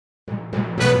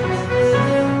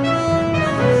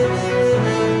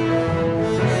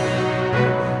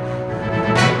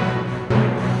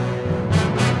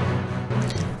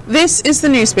This is the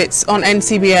News Bits on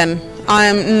NCBN. I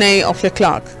am Nay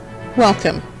Clark.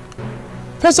 Welcome.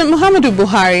 President Muhammadu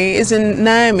Buhari is in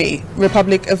Niamey,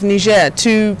 Republic of Niger,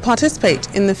 to participate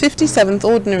in the 57th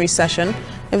Ordinary Session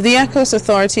of the ECOWAS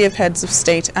Authority of Heads of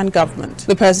State and Government.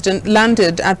 The President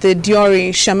landed at the Diori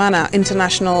Shamana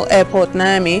International Airport,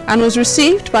 Niamey, and was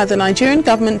received by the Nigerian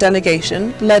government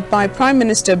delegation led by Prime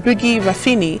Minister Brigi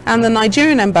Rafini and the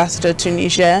Nigerian ambassador to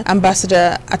Niger,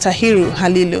 Ambassador Atahiru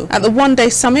Halilu. At the one-day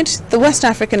summit, the West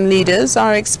African leaders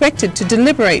are expected to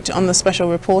deliberate on the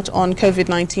special report on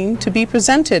COVID-19 to be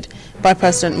presented by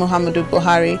President Muhammadu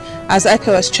Buhari as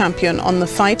ECOWAS champion on the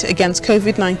fight against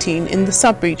COVID-19 in the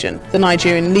sub-region. The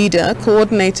Nigerian leader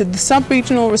coordinated the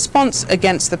sub-regional response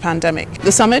against the pandemic.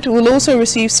 The summit will also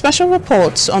receive special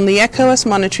reports on the ECOWAS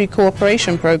Monetary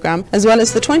Cooperation Programme, as well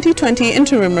as the 2020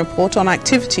 interim report on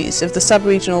activities of the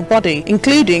sub-regional body,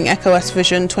 including ECOWAS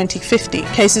Vision 2050.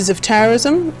 Cases of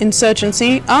terrorism,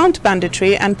 insurgency, armed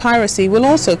banditry and piracy will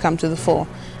also come to the fore,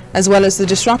 as well as the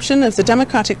disruption of the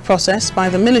democratic process by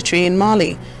the military in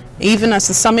Mali, even as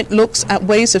the summit looks at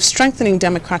ways of strengthening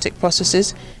democratic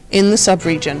processes in the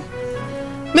sub-region.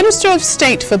 Minister of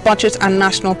State for Budget and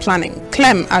National Planning,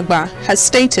 Clem Agba, has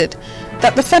stated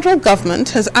that the federal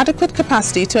government has adequate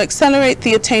capacity to accelerate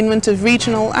the attainment of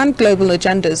regional and global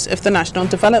agendas of the National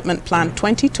Development Plan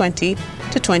 2020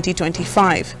 to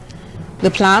 2025.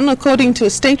 The plan, according to a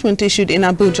statement issued in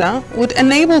Abuja, would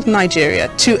enable Nigeria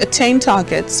to attain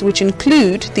targets which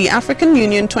include the African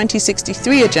Union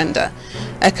 2063 Agenda,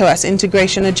 ECOWAS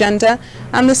Integration Agenda,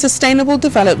 and the Sustainable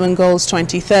Development Goals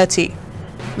 2030.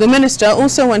 The minister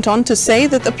also went on to say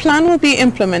that the plan will be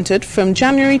implemented from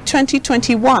January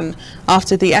 2021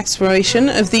 after the expiration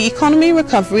of the Economy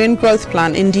Recovery and Growth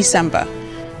Plan in December.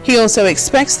 He also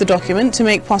expects the document to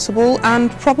make possible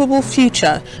and probable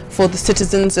future for the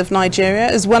citizens of Nigeria,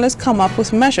 as well as come up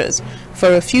with measures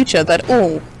for a future that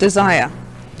all desire.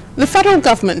 The federal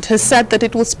government has said that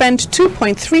it will spend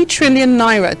 2.3 trillion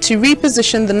naira to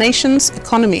reposition the nation's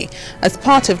economy as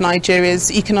part of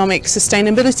Nigeria's economic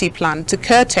sustainability plan to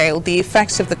curtail the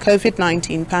effects of the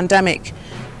COVID-19 pandemic.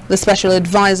 The special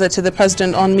advisor to the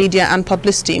President on Media and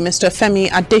Publicity, Mr. Femi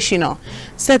Adesina,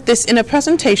 said this in a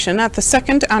presentation at the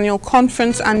second annual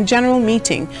conference and general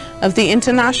meeting of the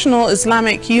International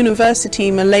Islamic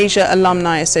University Malaysia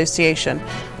Alumni Association,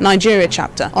 Nigeria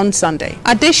chapter, on Sunday.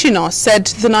 Adesina said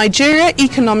the Nigeria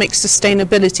Economic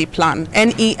Sustainability Plan,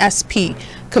 NESP,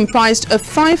 comprised of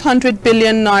 500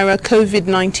 billion naira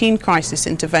COVID-19 crisis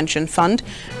intervention fund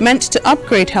meant to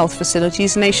upgrade health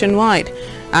facilities nationwide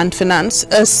and finance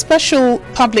a special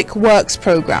public works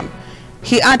program.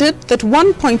 He added that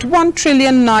 1.1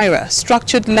 trillion naira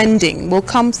structured lending will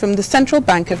come from the Central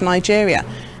Bank of Nigeria,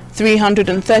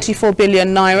 334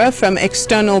 billion naira from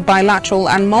external bilateral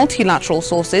and multilateral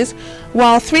sources,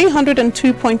 while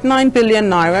 302.9 billion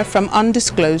naira from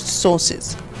undisclosed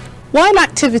sources. While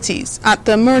activities at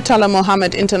the Murtala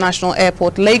Mohammed International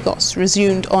Airport, Lagos,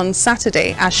 resumed on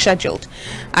Saturday as scheduled,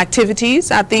 activities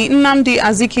at the Nnamdi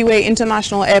Azikiwe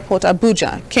International Airport,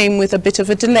 Abuja, came with a bit of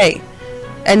a delay.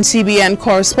 NCBN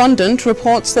correspondent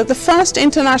reports that the first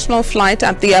international flight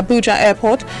at the Abuja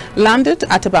airport landed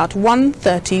at about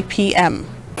 1:30 p.m.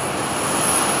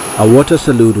 A water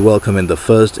salute welcoming the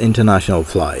first international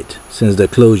flight since the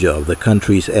closure of the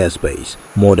country's airspace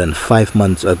more than 5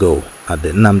 months ago at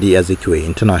the Nnamdi Azikiwe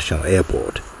International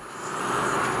Airport.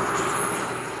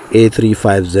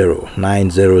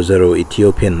 A350-900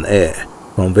 Ethiopian Air,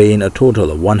 conveying a total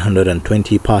of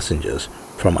 120 passengers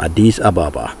from Addis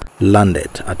Ababa,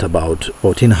 landed at about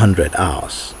 1400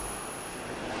 hours.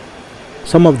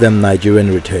 Some of them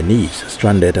Nigerian returnees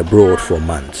stranded abroad for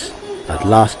months. At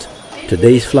last,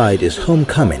 today's flight is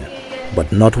homecoming,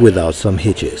 but not without some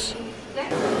hitches.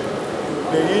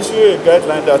 They issue a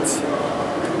guideline that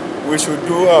we should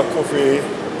do our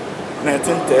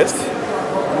COVID-19 test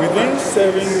within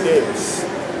 7 days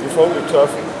before we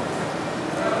travel.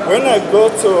 When I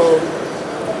got to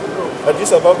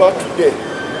Addis Ababa today,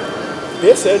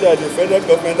 they said that the federal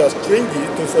government has changed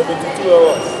it to 72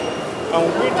 hours.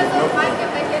 And we did not.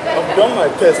 I've done my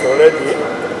test already.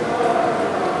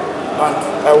 And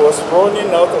I was running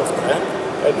out of time.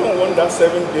 I don't want that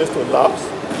 7 days to lapse.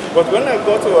 But when I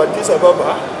got to Addis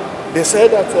Ababa, they said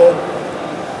that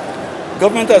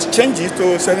government has changed it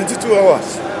to 72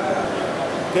 hours.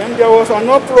 Then there was an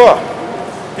uproar.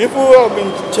 People have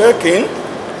been checking,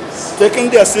 taking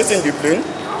their seats in the plane.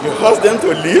 You ask them to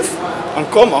leave and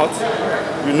come out.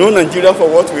 You know Nigeria for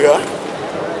what we are.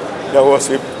 There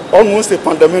was almost a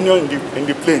pandemonium in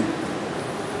the plane.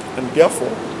 And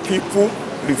therefore, people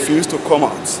refuse to come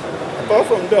out. Apart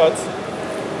from that,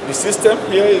 the system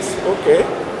here is okay.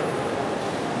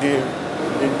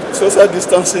 the social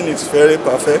distancing is very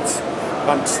perfect,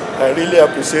 and I really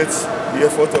appreciate the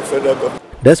effort of federal government.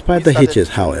 Despite the hitches,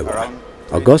 however,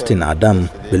 Augustine Adam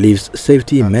believes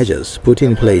safety measures put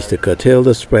in place to curtail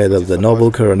the spread of the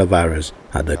novel coronavirus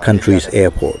at the country's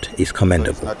airport is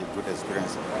commendable.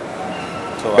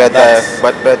 But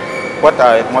what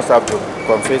I must have to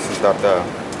confess is that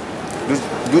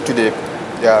due to the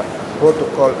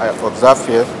protocol I observe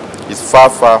here is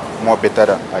far more better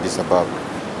than Addis Ababa.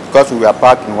 Because we were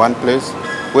parked in one place,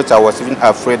 which I was even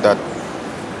afraid that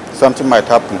something might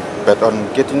happen. But on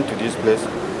getting to this place,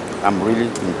 I'm really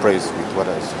impressed with what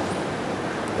I saw.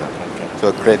 Yeah.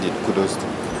 So credit, kudos to you.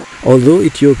 Although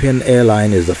Ethiopian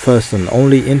Airline is the first and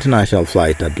only international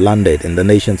flight that landed in the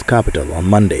nation's capital on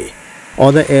Monday,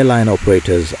 other airline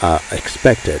operators are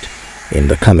expected in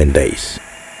the coming days.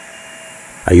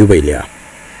 Ayubelia,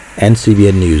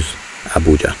 NCBN News,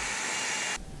 Abuja.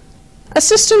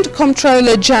 Assistant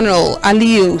Comptroller General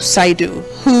Aliyu Saidu,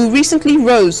 who recently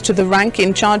rose to the rank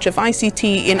in charge of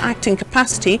ICT in acting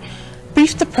capacity,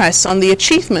 briefed the press on the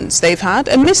achievements they've had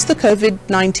amidst the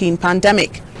COVID-19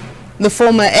 pandemic. The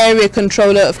former Area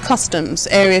Controller of Customs,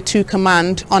 Area 2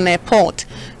 Command on Airport,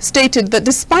 stated that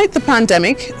despite the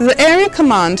pandemic, the Area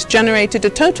Command generated a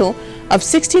total of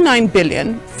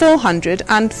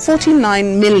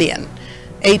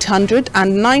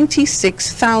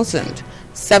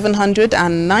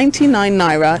 69,459,896,799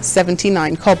 naira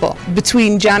 79 kobo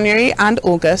between January and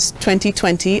August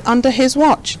 2020 under his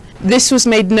watch. This was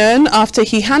made known after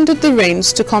he handed the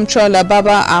reins to Comptroller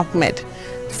Baba Ahmed,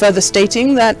 further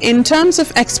stating that in terms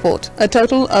of export, a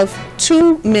total of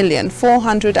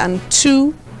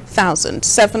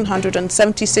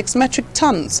 2,402,776 metric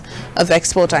tons of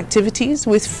export activities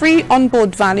with free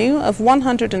onboard value of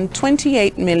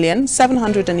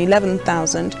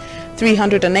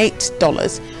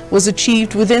 $128,711,308 was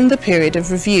achieved within the period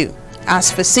of review.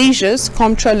 As for seizures,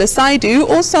 Comptroller Saidu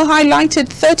also highlighted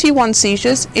 31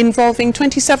 seizures involving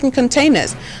 27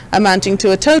 containers, amounting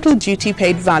to a total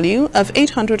duty-paid value of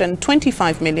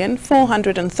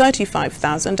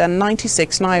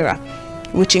 825,435,096 naira,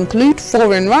 which include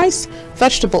foreign rice,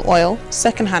 vegetable oil,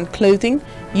 second-hand clothing,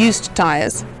 used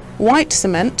tires, white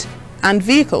cement, and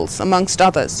vehicles, amongst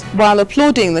others. While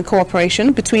applauding the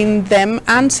cooperation between them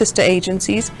and sister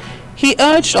agencies, he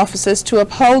urged officers to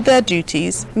uphold their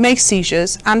duties, make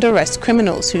seizures, and arrest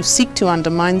criminals who seek to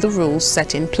undermine the rules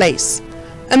set in place.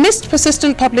 Amidst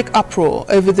persistent public uproar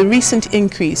over the recent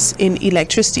increase in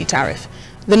electricity tariff,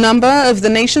 the number of the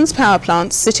nation's power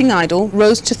plants sitting idle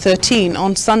rose to 13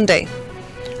 on Sunday.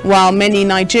 While many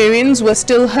Nigerians were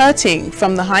still hurting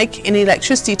from the hike in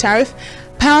electricity tariff,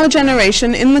 power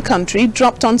generation in the country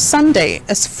dropped on Sunday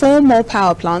as 4 more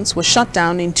power plants were shut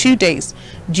down in 2 days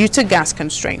due to gas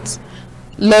constraints.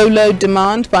 Low load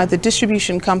demand by the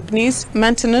distribution companies,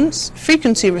 maintenance,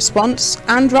 frequency response,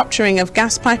 and rupturing of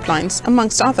gas pipelines,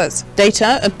 amongst others.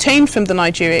 Data obtained from the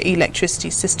Nigeria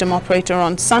Electricity System Operator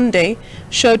on Sunday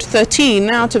showed 13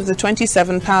 out of the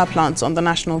 27 power plants on the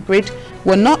national grid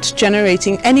were not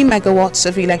generating any megawatts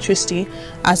of electricity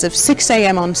as of 6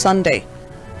 a.m. on Sunday.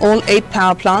 All 8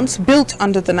 power plants built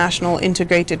under the National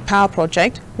Integrated Power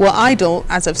Project were idle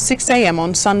as of 6 a.m.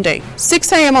 on Sunday.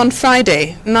 6 a.m. on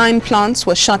Friday, 9 plants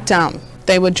were shut down.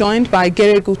 They were joined by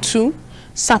Geregu 2,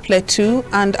 Saple 2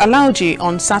 and Alauji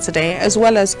on Saturday, as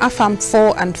well as Afam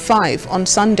 4 and 5 on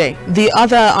Sunday. The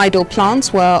other idle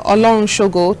plants were Olorun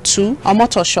Shogo 2,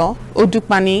 Omotosho,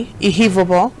 Odukmani,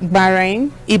 Ihivobo,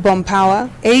 Bahrain, Ibom Power,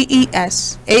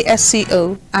 AES,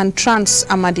 ASCO and Trans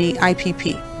Amadi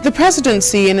IPP. The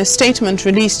presidency, in a statement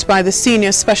released by the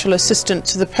Senior Special Assistant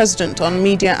to the President on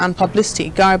Media and Publicity,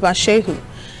 Garba Shehu,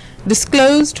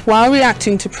 disclosed while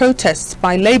reacting to protests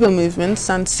by labour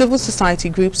movements and civil society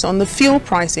groups on the fuel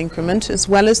price increment as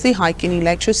well as the hike in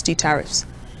electricity tariffs.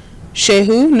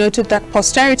 Shehu noted that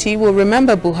posterity will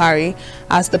remember Buhari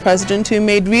as the president who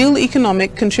made real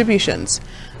economic contributions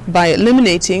by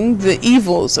eliminating the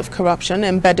evils of corruption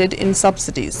embedded in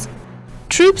subsidies.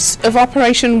 Troops of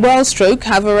Operation Wellstroke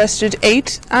have arrested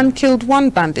 8 and killed 1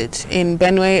 bandit in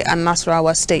Benue and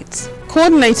Nasarawa states.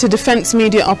 Coordinator Defense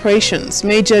Media Operations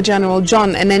Major General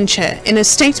John Enenche, in a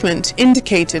statement,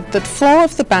 indicated that 4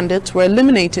 of the bandits were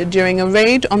eliminated during a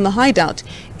raid on the hideout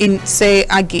in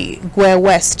Se-Agi, Gwe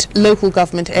West local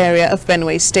government area of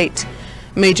Benue State.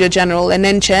 Major General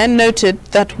Enenche noted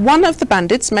that one of the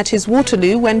bandits met his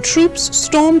Waterloo when troops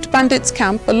stormed bandits'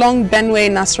 camp along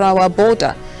Benue-Nasarawa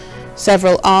border.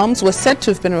 Several arms were said to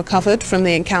have been recovered from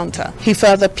the encounter. He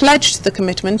further pledged the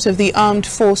commitment of the armed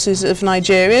forces of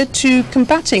Nigeria to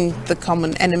combating the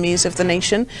common enemies of the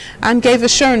nation and gave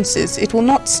assurances it will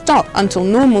not stop until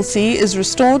normalcy is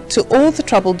restored to all the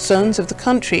troubled zones of the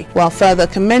country, while further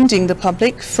commending the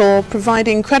public for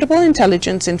providing credible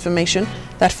intelligence information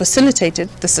that facilitated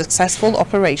the successful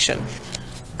operation.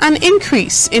 An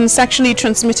increase in sexually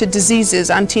transmitted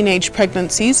diseases and teenage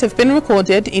pregnancies have been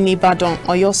recorded in Ibadan,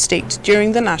 Oyo State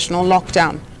during the national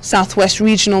lockdown. Southwest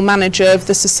Regional Manager of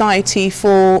the Society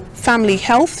for Family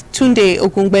Health, Tunde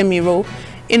Ogungbemiro,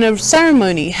 in a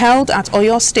ceremony held at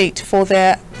Oyo State for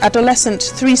their Adolescent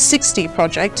 360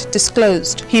 project,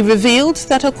 disclosed. He revealed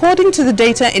that according to the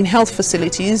data in health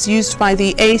facilities used by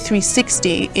the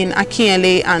A360 in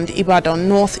Akinyele and Ibadan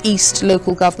Northeast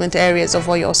local government areas of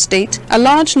Oyo State, a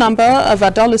large number of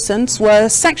adolescents were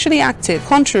sexually active,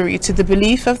 contrary to the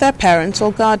belief of their parents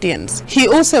or guardians. He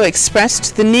also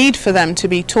expressed the need for them to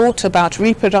be taught about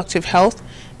reproductive health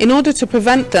in order to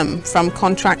prevent them from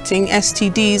contracting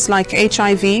STDs like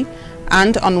HIV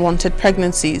and unwanted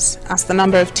pregnancies, as the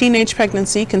number of teenage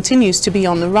pregnancy continues to be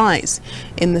on the rise.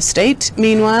 In the state,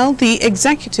 meanwhile, the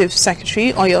Executive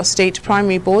Secretary, Oyo State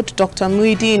Primary Board, Dr.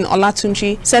 Muideen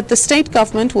Olatunji, said the state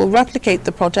government will replicate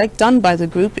the project done by the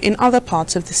group in other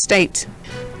parts of the state.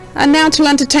 And now to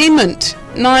entertainment.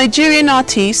 Nigerian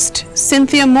artiste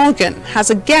Cynthia Morgan has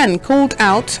again called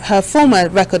out her former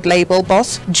record label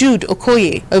boss Jude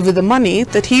Okoye over the money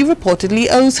that he reportedly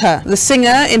owes her. The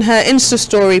singer, in her Insta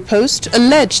story post,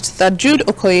 alleged that Jude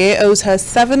Okoye owes her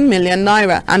 7 million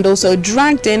naira and also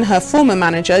dragged in her former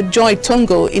manager Joy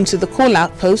Tongo into the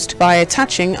call-out post by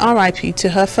attaching RIP to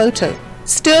her photo.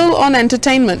 Still on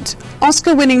entertainment,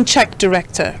 Oscar-winning Czech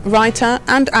director, writer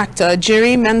and actor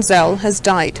Jiří Menzel has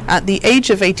died at the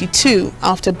age of 82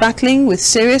 after battling with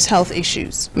serious health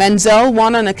issues. Menzel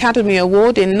won an Academy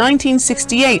Award in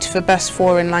 1968 for Best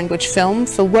Foreign Language Film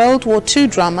for World War II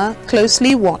drama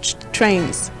Closely Watched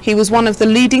Trains. He was one of the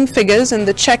leading figures in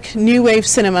the Czech New Wave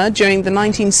cinema during the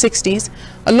 1960s,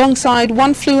 alongside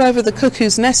One Flew Over the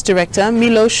Cuckoo's Nest director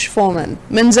Miloš Forman.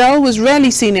 Menzel was rarely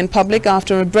seen in public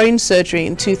after a brain surgery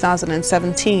in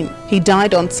 2017. He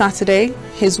died on Saturday,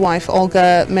 his wife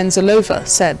Olga Menzelova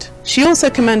said. She also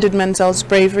commended Menzel's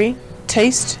bravery,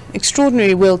 taste,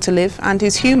 extraordinary will to live and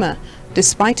his humour,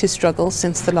 despite his struggles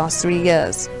since the last 3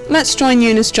 years. Let's join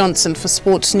Eunice Johnson for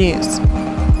sports news.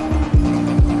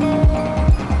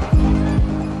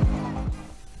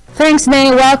 Thanks, Nay.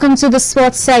 Welcome to the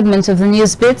sports segment of the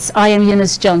News Bits. I am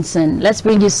Eunice Johnson. Let's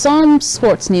bring you some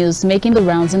sports news making the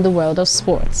rounds in the world of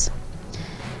sports.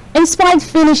 In spite of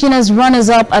finishing as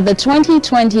runners-up at the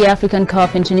 2020 African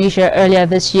Cup in Tunisia earlier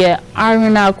this year,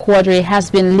 Aruna Quadri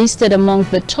has been listed among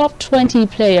the top 20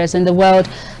 players in the world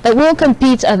that will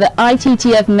compete at the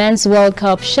ITTF Men's World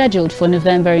Cup scheduled for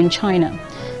November in China.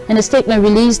 In a statement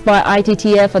released by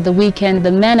ITTF at the weekend,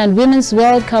 the Men and Women's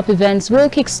World Cup events will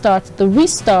kickstart the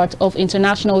restart of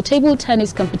international table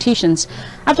tennis competitions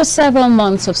after several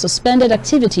months of suspended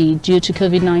activity due to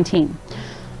COVID-19.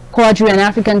 Quadri and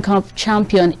African Cup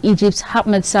champion Egypt's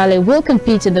Ahmed Saleh will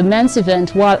compete in the men's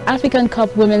event, while African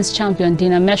Cup women's champion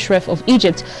Dina Meshref of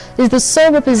Egypt is the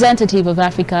sole representative of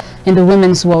Africa in the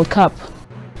Women's World Cup.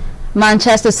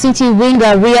 Manchester City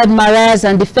winger Riyad Mahrez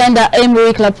and defender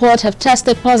Aymeric Laporte have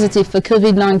tested positive for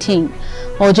COVID-19.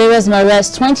 Algeria's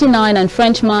Mahrez, 29, and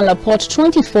Frenchman Laporte,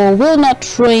 24, will not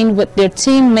train with their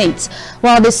teammates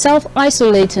while they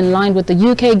self-isolate in line with the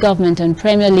UK government and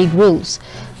Premier League rules.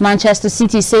 Manchester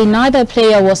City say neither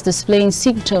player was displaying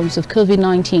symptoms of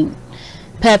COVID-19.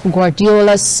 Pep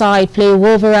Guardiola's side play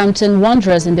Wolverhampton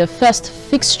Wanderers in their first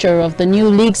fixture of the new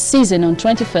league season on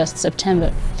 21st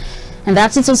September. And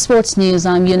that's it on sports news.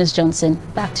 I'm Eunice Johnson.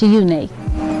 Back to you, Nay.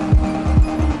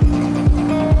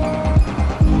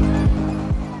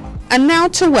 And now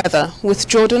to weather with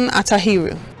Jordan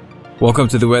Atahiru. Welcome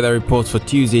to the weather report for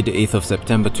Tuesday, the 8th of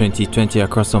September 2020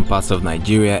 across some parts of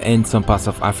Nigeria and some parts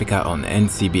of Africa on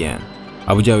NCBN.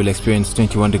 Abuja will experience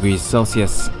 21 degrees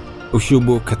Celsius.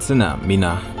 Osogbo, Katsina,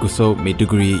 Minna, Gusau,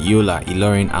 Maiduguri, Yola,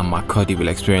 Ilorin and Makurdi will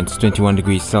experience 21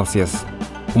 degrees Celsius.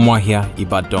 Umuahia,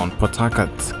 Ibadan, Port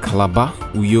Harcourt, Calabar,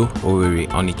 Uyo, Owerri,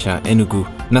 Onitsha, Enugu,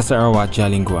 Nasarawa,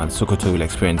 Jalingo and Sokoto will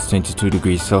experience 22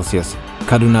 degrees Celsius.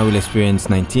 Kaduna will experience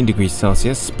 19 degrees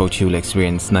Celsius. Bauchi will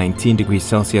experience 19 degrees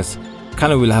Celsius.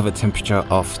 Kano will have a temperature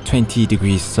of 20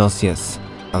 degrees Celsius.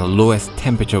 And the lowest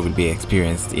temperature will be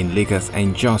experienced in Lagos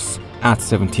and Jos at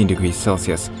 17 degrees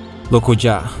Celsius.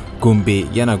 Lokoja, Gombe,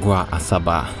 Yanagwa,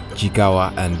 Asaba,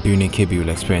 Jigawa and Birnin Kebbi will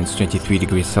experience 23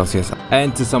 degrees Celsius.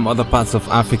 And to some other parts of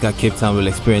Africa, Cape Town will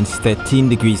experience 13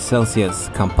 degrees Celsius,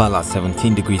 Kampala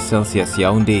 17 degrees Celsius,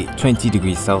 Yaoundé 20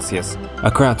 degrees Celsius,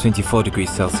 Accra 24 degrees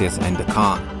Celsius and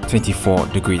Dakar 24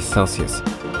 degrees Celsius.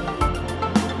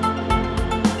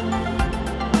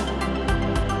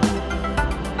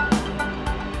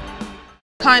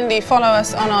 Kindly follow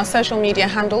us on our social media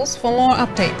handles for more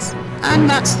updates. And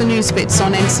that's the news bits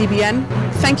on NCBN.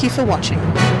 Thank you for watching.